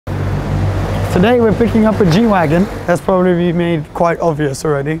Today we're picking up a G-Wagon. That's probably made quite obvious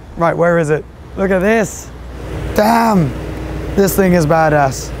already. Right, where is it? Look at this. Damn, this thing is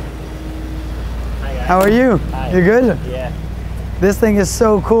badass. Hi guys. How are you? Hi. You good? Yeah. This thing is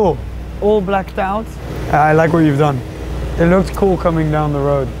so cool. All blacked out. I like what you've done. It looks cool coming down the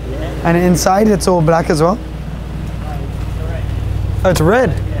road. Yeah. And inside it's all black as well? Oh, it's red?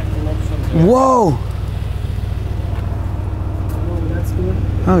 Yeah, whoa! oh, that's good.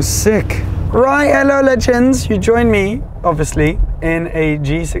 Oh, sick. Right, hello legends. You join me, obviously, in a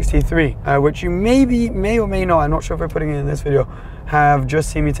G63, which you may or may not, I'm not sure if we're putting it in this video, have just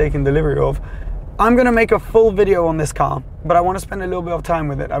seen me taking delivery of. I'm gonna make a full video on this car, but I wanna spend a little bit of time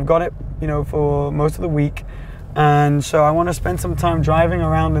with it. I've got it, you know, for most of the week. And so I wanna spend some time driving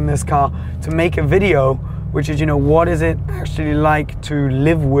around in this car to make a video, which is, you know, what is it actually like to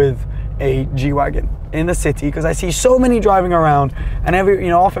live with a G-Wagon in the city? Because I see so many driving around, and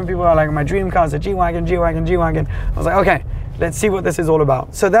often people are like, my dream car is a G-Wagon, G-Wagon, G-Wagon. I was like, okay, let's see what this is all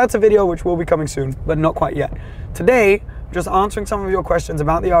about. So that's a video which will be coming soon, but not quite yet. Today, just answering some of your questions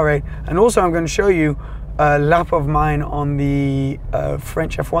about the R8, and also I'm going to show you a lap of mine on the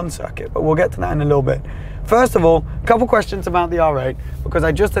French F1 circuit, but we'll get to that in a little bit. First of all, a couple questions about the R8, because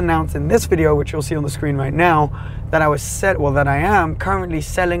I just announced in this video, which you'll see on the screen right now, that I am currently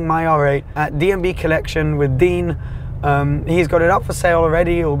selling my R8 at D&B Collection with Dean. He's got it up for sale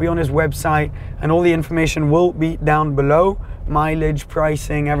already. It will be on his website, and all the information will be down below, mileage,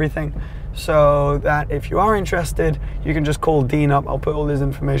 pricing, everything. So that if you are interested, you can just call Dean up. I'll put all his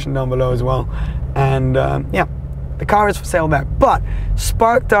information down below as well. And yeah, the car is for sale there. But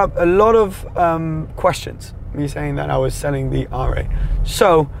sparked up a lot of questions, me saying that I was selling the R8.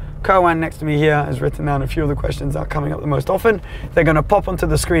 So Kerwan next to me here has written down a few of the questions that are coming up the most often. They're going to pop onto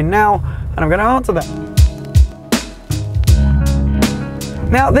the screen now, and I'm going to answer them.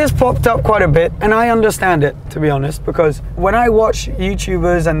 Now, this popped up quite a bit, and I understand it, to be honest, because when I watch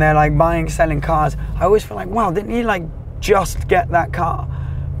YouTubers and they're like buying, selling cars, I always feel like, wow, didn't he like just get that car?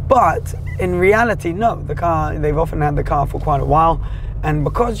 But in reality, no, the car, they've often had the car for quite a while. And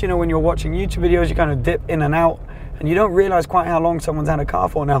because, you know, when you're watching YouTube videos, you kind of dip in and out, and you don't realize quite how long someone's had a car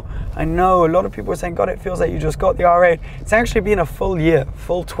for now. I know a lot of people are saying, God, it feels like you just got the R8. It's actually been a full year,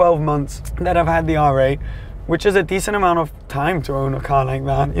 full 12 months that I've had the R8, which is a decent amount of time to own a car like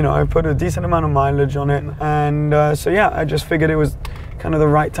that. You know, I put a decent amount of mileage on it. And so yeah, I just figured it was kind of the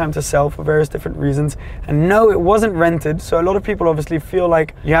right time to sell for various different reasons. And no, it wasn't rented. So a lot of people obviously feel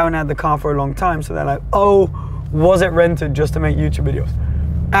like you haven't had the car for a long time. So they're like, oh, was it rented just to make YouTube videos?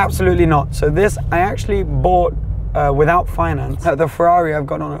 Absolutely not. So this, I actually bought without finance. The Ferrari I've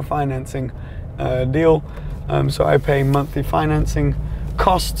got on a financing deal. So I pay monthly financing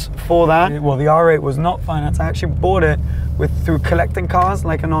costs for that. Well, the R8 was not financed. I actually bought it through collecting cars,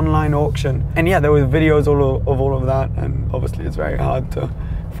 like an online auction. And yeah, there were videos of all of that, and obviously it's very hard to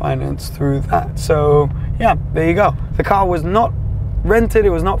finance through that. So yeah, there you go. The car was not rented, it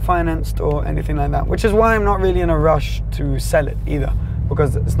was not financed or anything like that, which is why I'm not really in a rush to sell it either,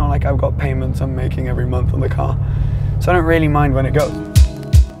 because it's not like I've got payments I'm making every month on the car. So I don't really mind when it goes.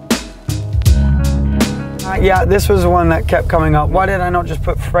 Yeah, this was one that kept coming up. Why did I not just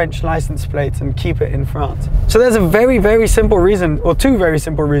put French license plates and keep it in France? So there's a very, very simple reason, or two very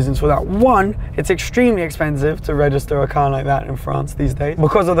simple reasons for that. One, it's extremely expensive to register a car like that in France these days.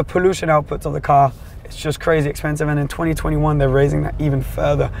 Because of the pollution outputs of the car, it's just crazy expensive. And in 2021, they're raising that even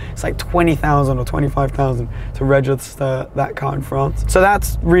further. It's like 20,000 or 25,000 to register that car in France. So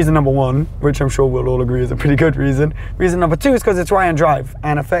that's reason number one, which I'm sure we'll all agree is a pretty good reason. Reason number two is because it's right hand drive,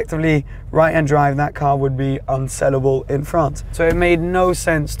 and effectively right hand drive, that car would be unsellable in France. So it made no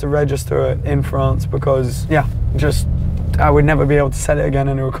sense to register it in France because, yeah, just I would never be able to sell it again,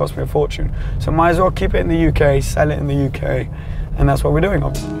 and it would cost me a fortune. So might as well keep it in the UK, sell it in the UK, and that's what we're doing,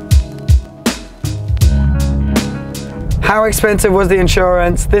 obviously. How expensive was the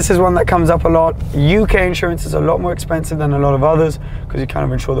insurance? This is one that comes up a lot. UK insurance is a lot more expensive than a lot of others because you kind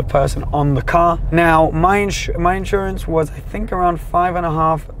of insure the person on the car. Now, my insurance was, I think, around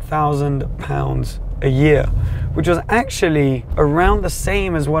 £5,500 a year, which was actually around the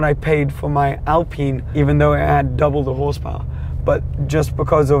same as what I paid for my Alpine, even though it had double the horsepower. But just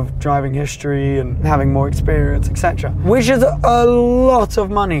because of driving history and having more experience, etc. Which is a lot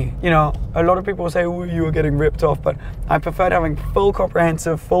of money. You know, a lot of people say, oh, you were getting ripped off, but I preferred having full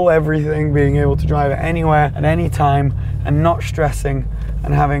comprehensive, full everything, being able to drive it anywhere at any time and not stressing,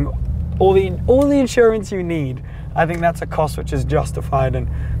 and having all the insurance you need. I think that's a cost which is justified, and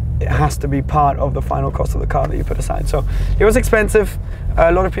it has to be part of the final cost of the car that you put aside. So it was expensive.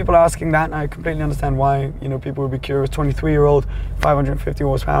 A lot of people are asking that, and I completely understand why, you know, people would be curious. 23-year-old, 550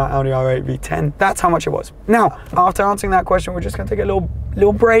 horsepower Audi R8 V10. That's how much it was. Now, after answering that question, we're just gonna take a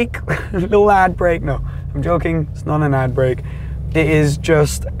little break, a little ad break. No, I'm joking, it's not an ad break. It is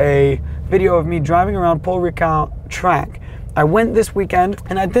just a video of me driving around Paul Ricard track. I went this weekend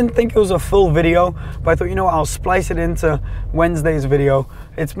and I didn't think it was a full video, but I thought, you know what, I'll splice it into Wednesday's video.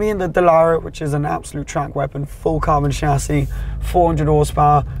 It's me in the Delanney, which is an absolute track weapon, full carbon chassis, 400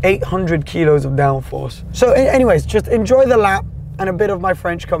 horsepower, 800 kilos of downforce. So anyways, just enjoy the lap and a bit of my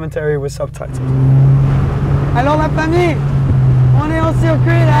French commentary with subtitles. Alors la famille, on est en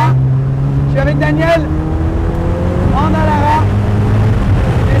circuit là. Je suis avec Daniel. On a la rame.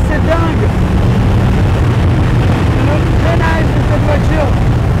 Et c'est dingue. Le freinage de cette voiture.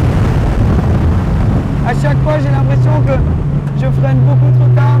 À chaque fois, j'ai l'impression que je freine beaucoup trop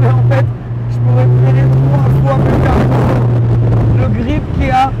tard, mais en fait, je pourrais freiner 3 fois plus tard. Le grip qu'il y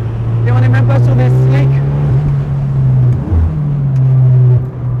a, et on n'est même pas sur des slicks.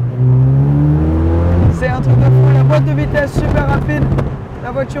 C'est un truc de fou. La boîte de vitesse super rapide,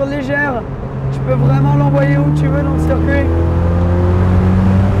 la voiture légère. Tu peux vraiment l'envoyer où tu veux dans le circuit.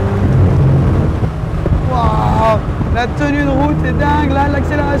 Waouh, la tenue de route est dingue. Là,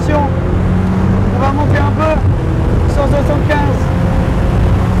 l'accélération, on va monter un peu. 175,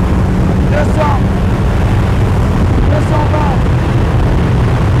 200, 220,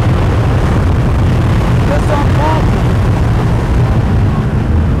 230.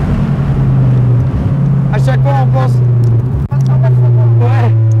 À chaque fois, on pense. Ouais.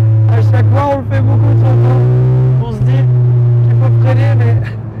 À chaque fois, on le fait beaucoup trop tôt. On se dit qu'il faut freiner, mais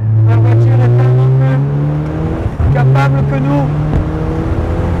la voiture est tellement plus capable que nous.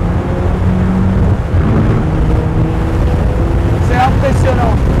 C'est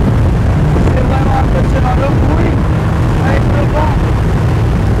impressionnant. C'est vraiment impressionnant. Le bruit avec le vent.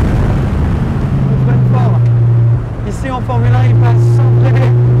 On freine fort. Ici, en Formule 1, il passe sans freiner.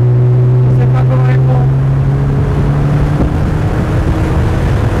 Je ne sais pas comment ils font.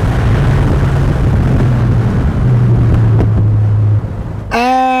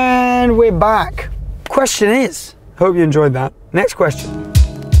 And we're back. Question is, hope you enjoyed that. Next question.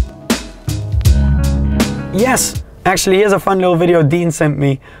 Yes, actually here's a fun little video Dean sent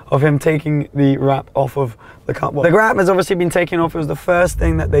me of him taking the wrap off of the car. Well, the wrap has obviously been taken off. It was the first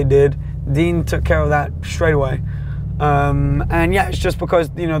thing that they did. Dean took care of that straight away. And yeah, it's just because,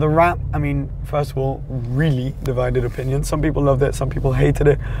 you know, the wrap, I mean, first of all, really divided opinions. Some people loved it, some people hated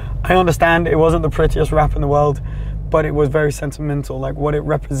it. I understand it wasn't the prettiest wrap in the world, but it was very sentimental. Like what it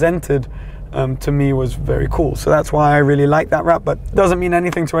represented to me was very cool. So that's why I really like that wrap, but doesn't mean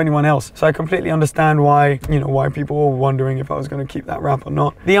anything to anyone else. So I completely understand why, you know, why people were wondering if I was going to keep that wrap or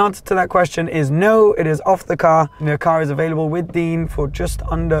not. The answer to that question is no, it is off the car. The car is available with Dean for just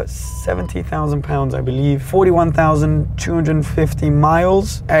under £70,000, I believe. 41,250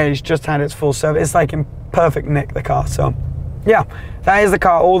 miles. And it's just had its full service. It's like in perfect nick, the car. So yeah, that is the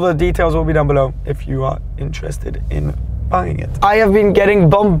car. All the details will be down below if you are interested in buying it. I have been getting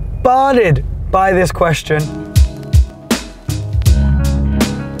bombarded by this question.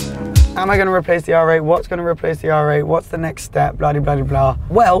 Am I going to replace the R8? What's going to replace the R8? What's the next step? Blah, blah, blah, blah.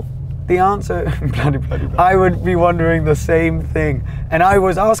 Well, the answer, blah, blah, blah, blah. I would be wondering the same thing. And I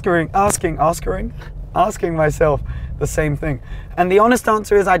was asking myself the same thing. And the honest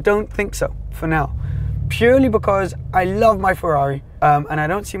answer is I don't think so for now. Purely because I love my Ferrari and I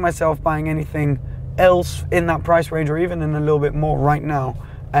don't see myself buying anything else in that price range or even in a little bit more right now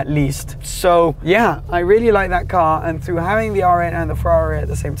at least. So yeah, I really like that car, and through having the R8 and the Ferrari at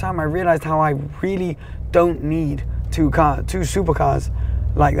the same time, I realized how I really don't need two supercars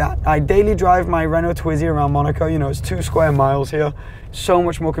like that. I daily drive my Renault Twizy around Monaco. You know, it's 2 square miles here. So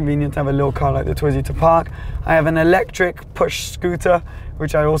much more convenient to have a little car like the Twizy to park. I have an electric push scooter,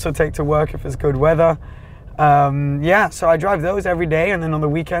 which I also take to work if it's good weather. Yeah, so I drive those every day, and then on the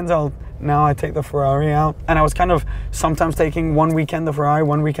weekends now I take the Ferrari out. And I was kind of sometimes taking one weekend the Ferrari,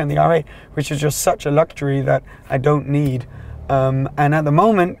 one weekend the R8, which is just such a luxury that I don't need. And at the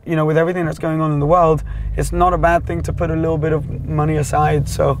moment, you know, with everything that's going on in the world, it's not a bad thing to put a little bit of money aside.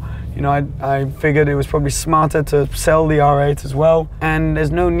 So, you know, I figured it was probably smarter to sell the R8 as well. And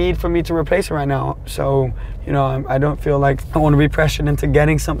there's no need for me to replace it right now. So, you know, I don't feel like I want to be pressured into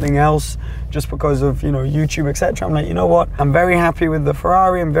getting something else just because of, you know, YouTube, etc. I'm like, you know what? I'm very happy with the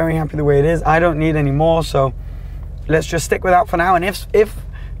Ferrari. I'm very happy the way it is. I don't need any more. So let's just stick with that for now. And if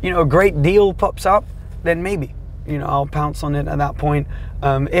you know, a great deal pops up, then maybe. you know, I'll pounce on it at that point.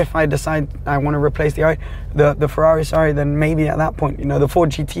 If I decide I want to replace the Ferrari, sorry, then maybe at that point, you know, the Ford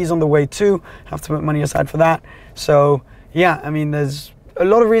GT's on the way too. Have to put money aside for that. So yeah, I mean, there's a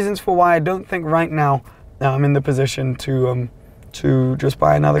lot of reasons for why I don't think right now I'm in the position to just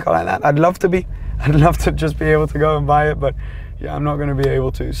buy another car like that. I'd love to be. I'd love to just be able to go and buy it, but yeah, I'm not going to be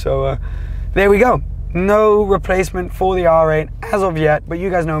able to. So there we go. No replacement for the R8 as of yet, but you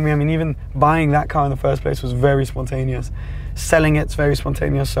guys know me. I mean, even buying that car in the first place was very spontaneous. Selling it's very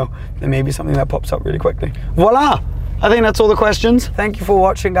spontaneous, so there may be something that pops up really quickly. Voila! I think that's all the questions. Thank you for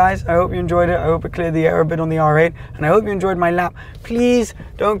watching, guys. I hope you enjoyed it. I hope it cleared the air a bit on the R8, and I hope you enjoyed my lap. Please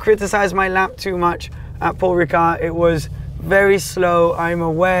don't criticize my lap too much at Paul Ricard. It was very slow. I'm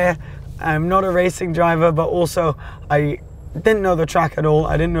aware. I'm not a racing driver, but also I didn't know the track at all.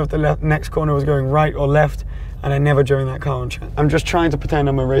 I didn't know if the next corner was going right or left, and I never drove that car on track. I'm just trying to pretend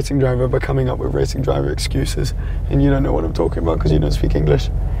I'm a racing driver, but coming up with racing driver excuses, and you don't know what I'm talking about because you don't speak English.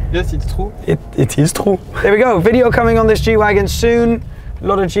 Yes, it's true. It is true. There we go. Video coming on this G-Wagon soon. A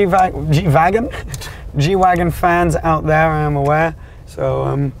lot of G-Wagon fans out there, I am aware. So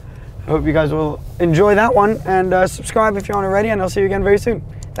I hope you guys will enjoy that one, and subscribe if you aren't already, and I'll see you again very soon.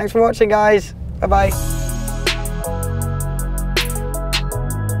 Thanks for watching, guys. Bye-bye.